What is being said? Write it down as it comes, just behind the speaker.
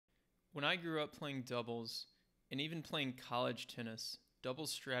When I grew up playing doubles, and even playing college tennis, doubles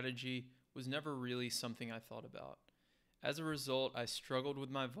strategy was never really something I thought about. As a result, I struggled with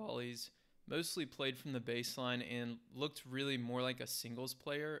my volleys, mostly played from the baseline, and looked really more like a singles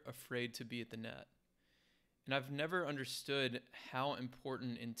player afraid to be at the net. And I've never understood how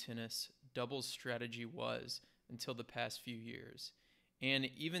important in tennis doubles strategy was until the past few years. And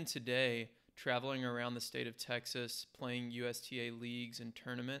even today, traveling around the state of Texas, playing USTA leagues and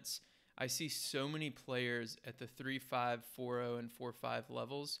tournaments, I see so many players at the 3-5, 4-0, and 4-5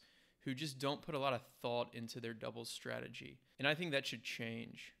 levels who just don't put a lot of thought into their doubles strategy. And I think that should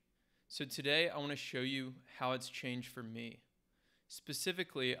change. So today I want to show you how it's changed for me.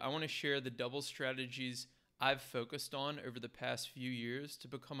 Specifically, I want to share the doubles strategies I've focused on over the past few years to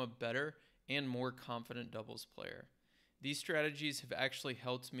become a better and more confident doubles player. These strategies have actually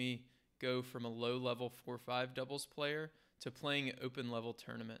helped me go from a low-level 4-5 doubles player to playing open-level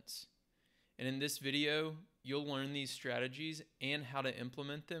tournaments. And in this video, you'll learn these strategies and how to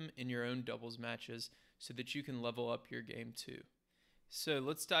implement them in your own doubles matches so that you can level up your game too. So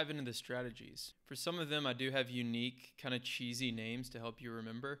let's dive into the strategies. For some of them, I do have unique, kind of cheesy names to help you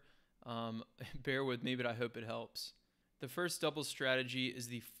remember. Bear with me, but I hope it helps. The first doubles strategy is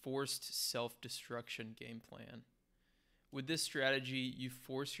the forced self-destruction game plan. With this strategy, you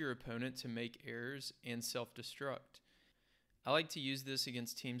force your opponent to make errors and self-destruct. I like to use this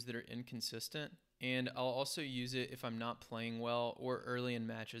against teams that are inconsistent, and I'll also use it if I'm not playing well or early in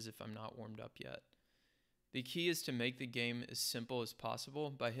matches if I'm not warmed up yet. The key is to make the game as simple as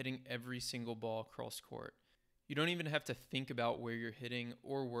possible by hitting every single ball cross court. You don't even have to think about where you're hitting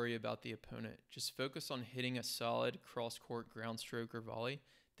or worry about the opponent. Just focus on hitting a solid cross court ground stroke or volley,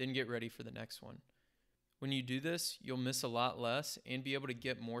 then get ready for the next one. When you do this, you'll miss a lot less and be able to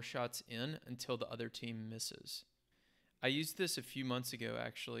get more shots in until the other team misses. I used this a few months ago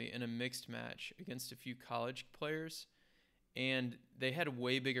actually in a mixed match against a few college players, and they had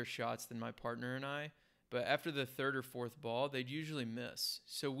way bigger shots than my partner and I, but after the third or fourth ball, they'd usually miss.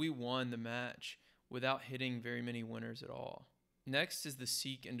 So we won the match without hitting very many winners at all. Next is the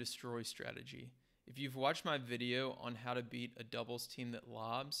seek and destroy strategy. If you've watched my video on how to beat a doubles team that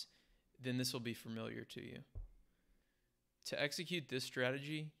lobs, then this will be familiar to you. To execute this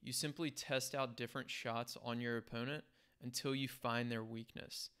strategy, you simply test out different shots on your opponent until you find their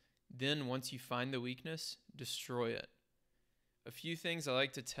weakness. Then once you find the weakness, destroy it. A few things I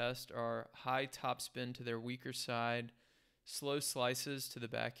like to test are high topspin to their weaker side, slow slices to the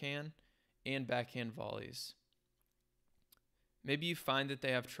backhand, and backhand volleys. Maybe you find that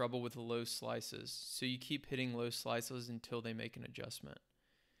they have trouble with low slices, so you keep hitting low slices until they make an adjustment.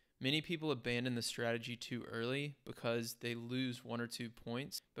 Many people abandon the strategy too early because they lose 1 or 2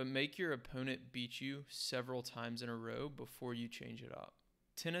 points, but make your opponent beat you several times in a row before you change it up.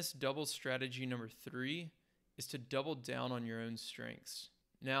 Tennis doubles strategy number 3 is to double down on your own strengths.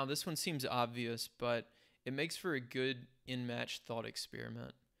 Now, this one seems obvious, but it makes for a good in-match thought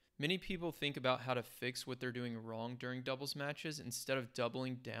experiment. Many people think about how to fix what they're doing wrong during doubles matches instead of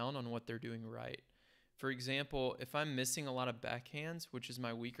doubling down on what they're doing right. For example, if I'm missing a lot of backhands, which is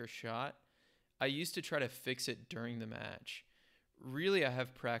my weaker shot, I used to try to fix it during the match. Really, I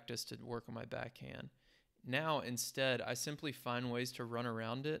have practice to work on my backhand. Now, instead, I simply find ways to run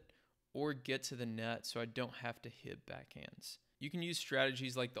around it or get to the net so I don't have to hit backhands. You can use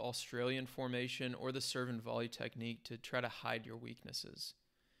strategies like the Australian formation or the serve and volley technique to try to hide your weaknesses.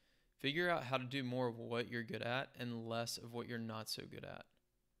 Figure out how to do more of what you're good at and less of what you're not so good at.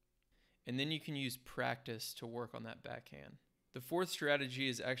 And then you can use practice to work on that backhand. The fourth strategy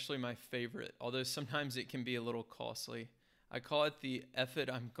is actually my favorite, although sometimes it can be a little costly. I call it the F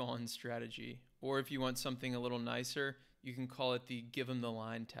it, I'm gone strategy. Or if you want something a little nicer, you can call it the give 'em the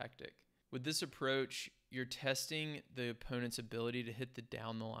line tactic. With this approach, you're testing the opponent's ability to hit the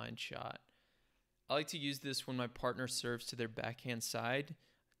down the line shot. I like to use this when my partner serves to their backhand side,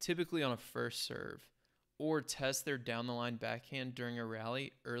 typically on a first serve, or test their down the line backhand during a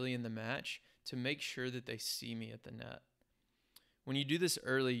rally early in the match to make sure that they see me at the net. When you do this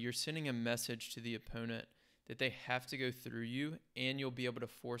early, you're sending a message to the opponent that they have to go through you, and you'll be able to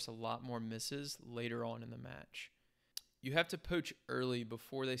force a lot more misses later on in the match. You have to poach early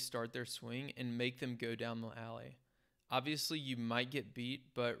before they start their swing and make them go down the alley. Obviously, you might get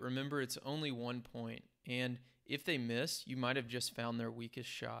beat, but remember it's only 1 point, and if they miss, you might have just found their weakest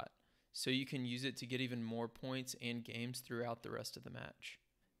shot. So you can use it to get even more points and games throughout the rest of the match.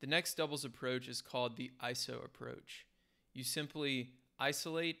 The next doubles approach is called the ISO approach. You simply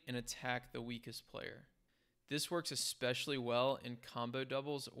isolate and attack the weakest player. This works especially well in combo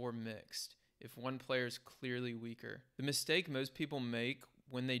doubles or mixed, if one player is clearly weaker. The mistake most people make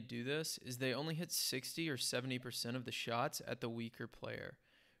when they do this is they only hit 60 or 70% of the shots at the weaker player.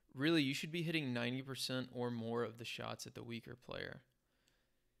 Really, you should be hitting 90% or more of the shots at the weaker player.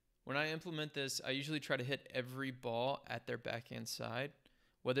 When I implement this, I usually try to hit every ball at their backhand side,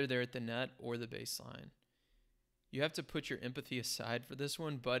 whether they're at the net or the baseline. You have to put your empathy aside for this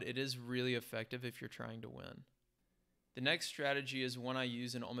one, but it is really effective if you're trying to win. The next strategy is one I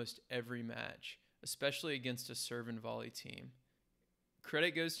use in almost every match, especially against a serve and volley team.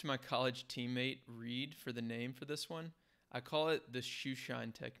 Credit goes to my college teammate Reed for the name for this one. I call it the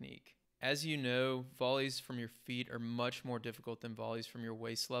shoeshine technique. As you know, volleys from your feet are much more difficult than volleys from your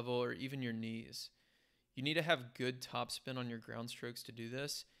waist level or even your knees. You need to have good topspin on your ground strokes to do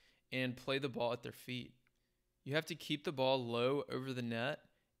this and play the ball at their feet. You have to keep the ball low over the net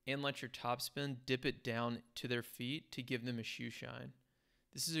and let your topspin dip it down to their feet to give them a shoeshine.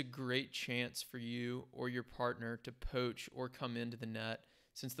 This is a great chance for you or your partner to poach or come into the net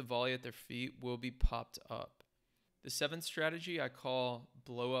since the volley at their feet will be popped up. The seventh strategy I call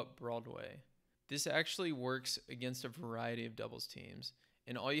blow up Broadway. This actually works against a variety of doubles teams,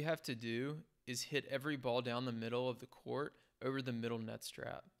 and all you have to do is hit every ball down the middle of the court over the middle net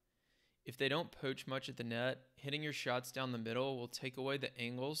strap. If they don't poach much at the net, hitting your shots down the middle will take away the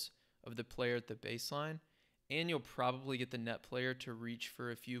angles of the player at the baseline, and you'll probably get the net player to reach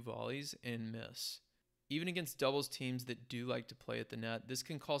for a few volleys and miss. Even against doubles teams that do like to play at the net, this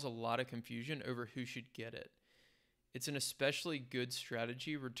can cause a lot of confusion over who should get it. It's an especially good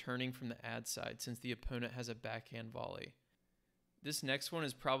strategy returning from the ad side since the opponent has a backhand volley. This next one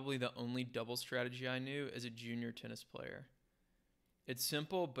is probably the only double strategy I knew as a junior tennis player. It's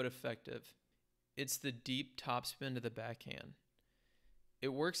simple but effective. It's the deep topspin to the backhand.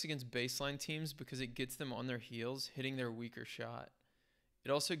 It works against baseline teams because it gets them on their heels, hitting their weaker shot.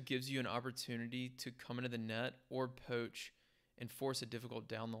 It also gives you an opportunity to come into the net or poach and force a difficult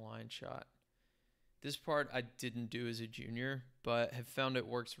down the line shot. This part I didn't do as a junior, but have found it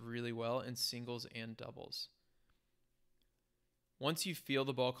works really well in singles and doubles. Once you feel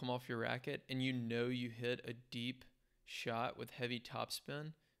the ball come off your racket and you know you hit a deep shot with heavy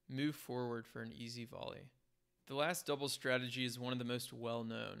topspin, move forward for an easy volley. The last double strategy is one of the most well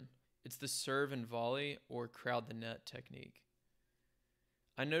known. It's the serve and volley or crowd the net technique.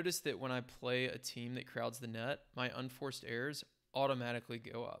 I noticed that when I play a team that crowds the net, my unforced errors automatically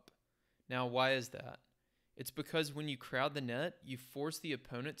go up. Now, why is that? It's because when you crowd the net, you force the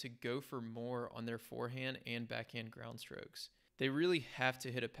opponent to go for more on their forehand and backhand ground strokes. They really have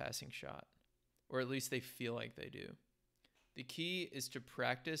to hit a passing shot, or at least they feel like they do. The key is to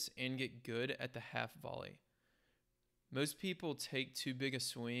practice and get good at the half volley. Most people take too big a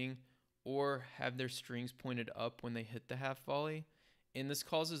swing or have their strings pointed up when they hit the half volley, and this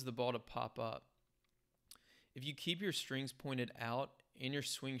causes the ball to pop up. If you keep your strings pointed out and your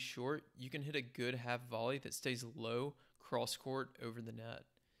swing short, you can hit a good half volley that stays low cross court over the net.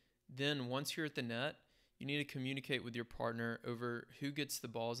 Then once you're at the net, you need to communicate with your partner over who gets the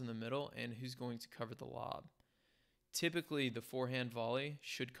balls in the middle and who's going to cover the lob. Typically, the forehand volley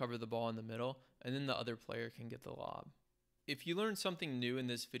should cover the ball in the middle, and then the other player can get the lob. If you learned something new in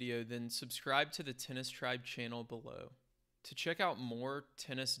this video, then subscribe to the Tennis Tribe channel below. To check out more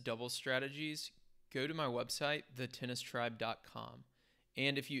tennis double strategies, go to my website, thetennistribe.com.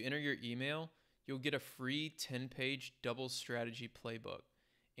 And if you enter your email, you'll get a free 10-page double strategy playbook.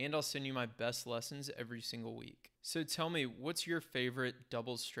 And I'll send you my best lessons every single week. So tell me, what's your favorite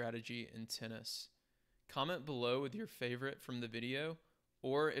double strategy in tennis? Comment below with your favorite from the video,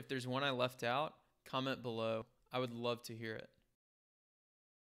 or if there's one I left out, comment below. I would love to hear it.